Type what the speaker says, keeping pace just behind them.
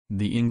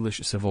The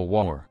English Civil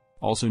War,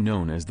 also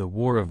known as the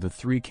War of the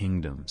Three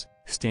Kingdoms,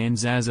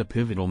 stands as a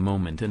pivotal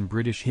moment in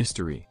British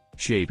history,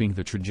 shaping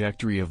the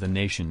trajectory of the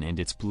nation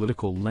and its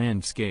political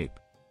landscape.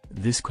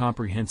 This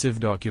comprehensive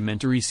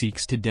documentary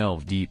seeks to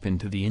delve deep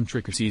into the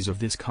intricacies of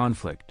this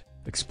conflict,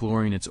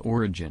 exploring its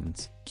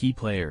origins, key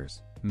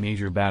players,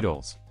 major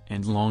battles,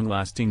 and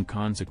long-lasting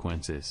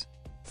consequences.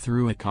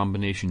 Through a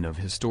combination of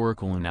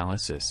historical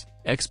analysis,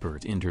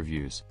 expert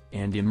interviews,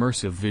 and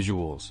immersive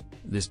visuals,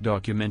 this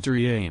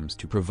documentary aims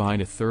to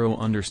provide a thorough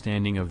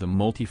understanding of the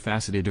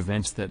multifaceted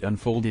events that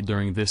unfolded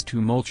during this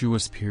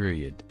tumultuous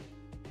period.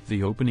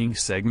 The opening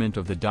segment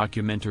of the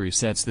documentary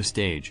sets the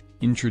stage,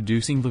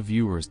 introducing the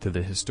viewers to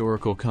the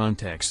historical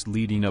context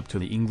leading up to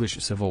the English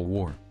Civil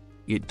War.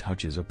 It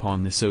touches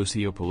upon the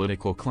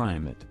socio-political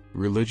climate,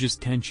 religious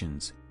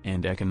tensions,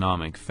 and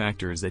economic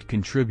factors that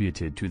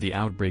contributed to the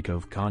outbreak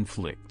of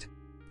conflict.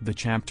 The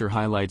chapter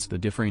highlights the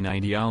differing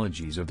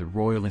ideologies of the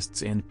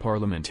Royalists and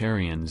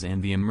Parliamentarians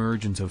and the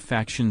emergence of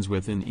factions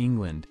within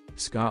England,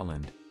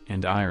 Scotland,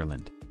 and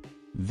Ireland.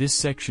 This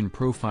section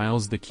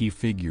profiles the key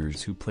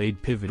figures who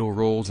played pivotal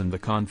roles in the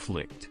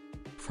conflict.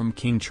 From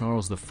King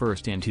Charles I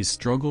and his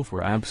struggle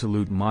for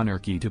absolute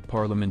monarchy to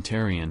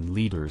parliamentarian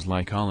leaders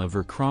like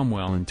Oliver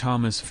Cromwell and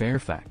Thomas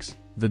Fairfax,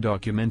 the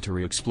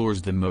documentary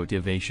explores the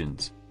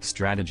motivations,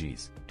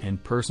 strategies,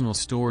 and personal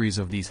stories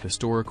of these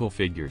historical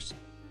figures.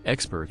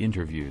 Expert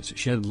interviews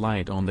shed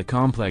light on the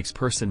complex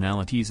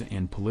personalities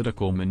and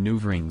political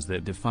maneuverings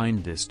that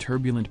defined this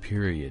turbulent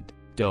period.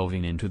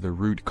 Delving into the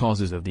root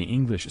causes of the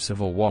English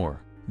Civil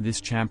War,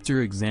 this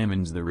chapter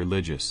examines the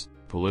religious,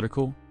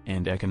 political,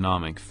 and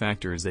economic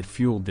factors that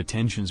fueled the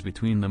tensions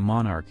between the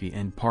monarchy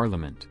and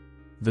Parliament.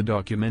 The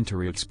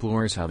documentary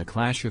explores how the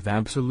clash of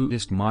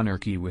absolutist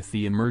monarchy with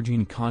the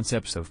emerging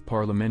concepts of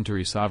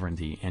parliamentary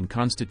sovereignty and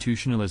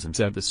constitutionalism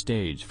set the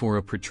stage for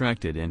a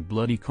protracted and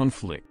bloody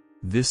conflict.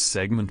 This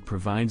segment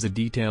provides a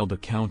detailed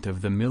account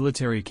of the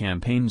military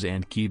campaigns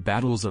and key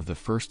battles of the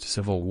First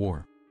Civil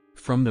War.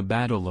 From the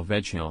Battle of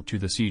Edgehill to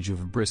the Siege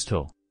of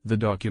Bristol, the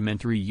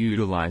documentary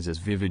utilizes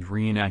vivid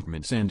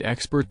reenactments and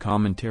expert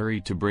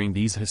commentary to bring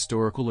these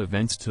historical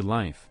events to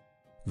life.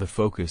 The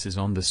focus is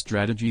on the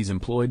strategies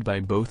employed by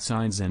both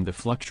sides and the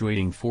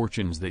fluctuating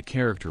fortunes that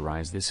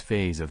characterize this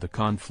phase of the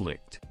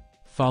conflict.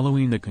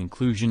 Following the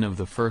conclusion of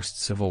the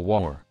First Civil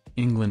War,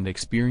 England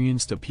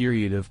experienced a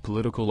period of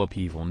political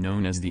upheaval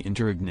known as the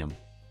Interregnum.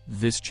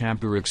 This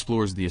chapter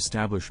explores the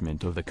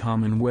establishment of the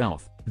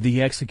Commonwealth,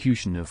 the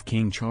execution of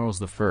King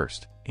Charles I,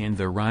 and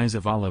the rise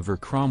of Oliver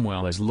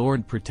Cromwell as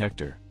Lord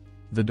Protector.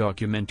 The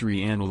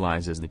documentary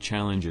analyzes the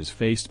challenges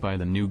faced by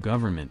the new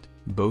government,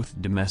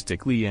 both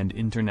domestically and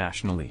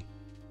internationally.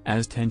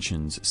 As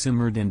tensions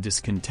simmered and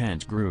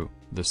discontent grew,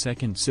 the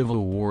Second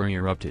Civil War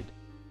erupted.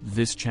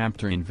 This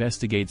chapter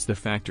investigates the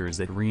factors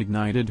that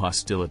reignited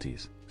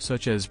hostilities,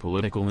 such as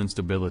political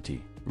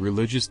instability,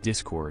 religious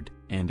discord,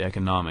 and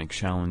economic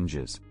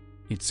challenges.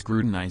 It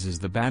scrutinizes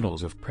the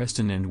battles of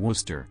Preston and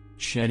Worcester,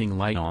 shedding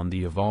light on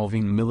the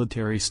evolving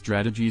military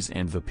strategies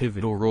and the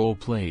pivotal role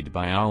played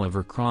by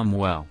Oliver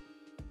Cromwell.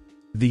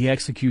 The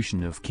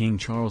execution of King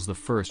Charles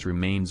I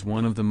remains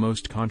one of the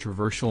most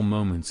controversial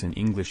moments in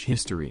English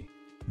history.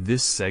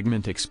 This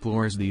segment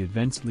explores the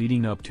events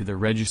leading up to the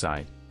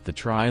regicide, the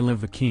trial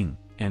of the king,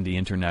 and the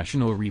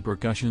international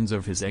repercussions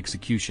of his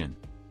execution.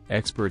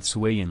 Experts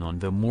weigh in on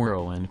the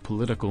moral and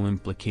political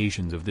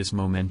implications of this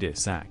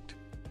momentous act.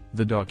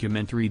 The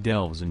documentary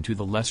delves into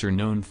the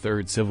lesser-known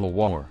Third Civil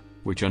War,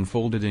 which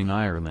unfolded in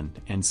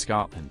Ireland and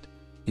Scotland.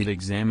 It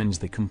examines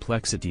the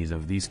complexities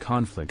of these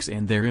conflicts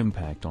and their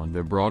impact on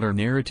the broader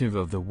narrative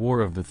of the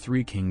War of the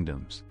Three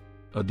Kingdoms.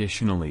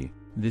 Additionally,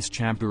 this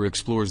chapter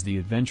explores the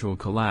eventual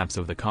collapse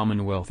of the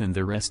Commonwealth and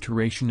the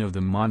restoration of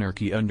the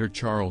monarchy under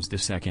Charles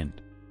II.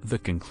 The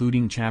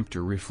concluding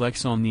chapter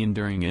reflects on the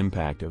enduring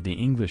impact of the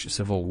English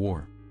Civil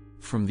War.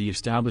 From the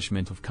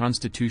establishment of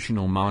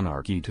constitutional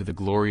monarchy to the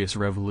Glorious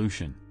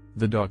Revolution,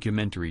 the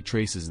documentary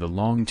traces the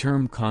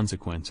long-term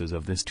consequences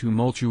of this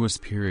tumultuous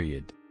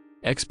period.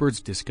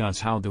 Experts discuss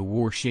how the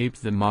war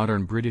shaped the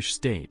modern British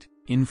state,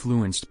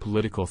 influenced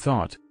political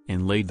thought,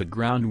 and laid the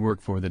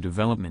groundwork for the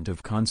development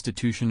of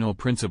constitutional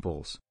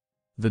principles.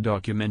 The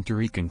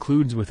documentary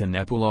concludes with an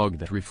epilogue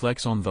that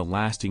reflects on the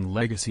lasting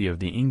legacy of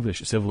the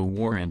English Civil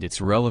War and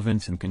its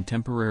relevance in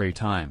contemporary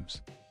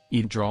times.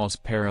 It draws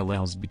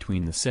parallels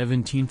between the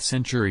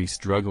 17th-century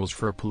struggles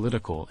for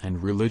political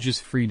and religious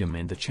freedom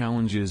and the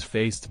challenges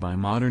faced by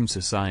modern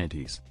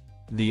societies.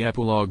 The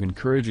epilogue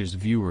encourages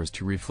viewers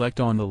to reflect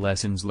on the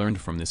lessons learned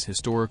from this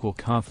historical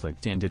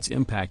conflict and its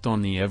impact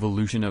on the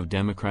evolution of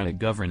democratic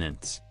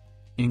governance.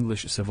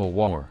 English Civil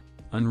War,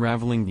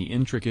 unraveling the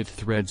intricate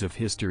threads of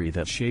history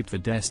that shaped the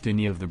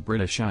destiny of the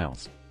British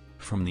Isles.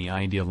 From the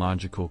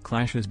ideological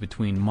clashes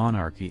between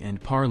monarchy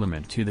and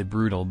parliament to the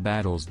brutal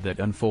battles that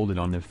unfolded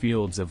on the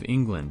fields of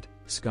England,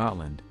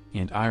 Scotland,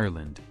 and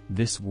Ireland,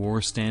 this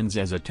war stands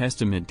as a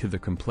testament to the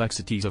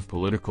complexities of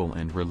political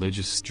and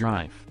religious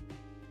strife.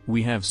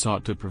 We have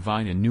sought to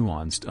provide a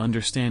nuanced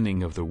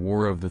understanding of the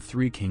War of the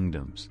Three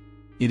Kingdoms.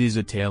 It is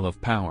a tale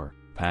of power,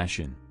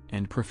 passion,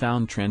 and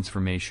profound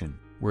transformation,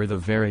 where the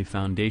very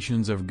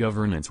foundations of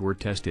governance were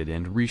tested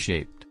and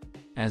reshaped.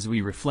 As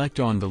we reflect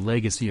on the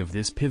legacy of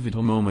this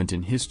pivotal moment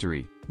in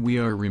history, we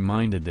are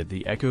reminded that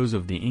the echoes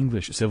of the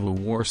English Civil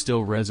War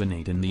still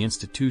resonate in the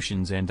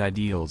institutions and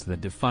ideals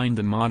that define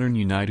the modern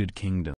United Kingdom.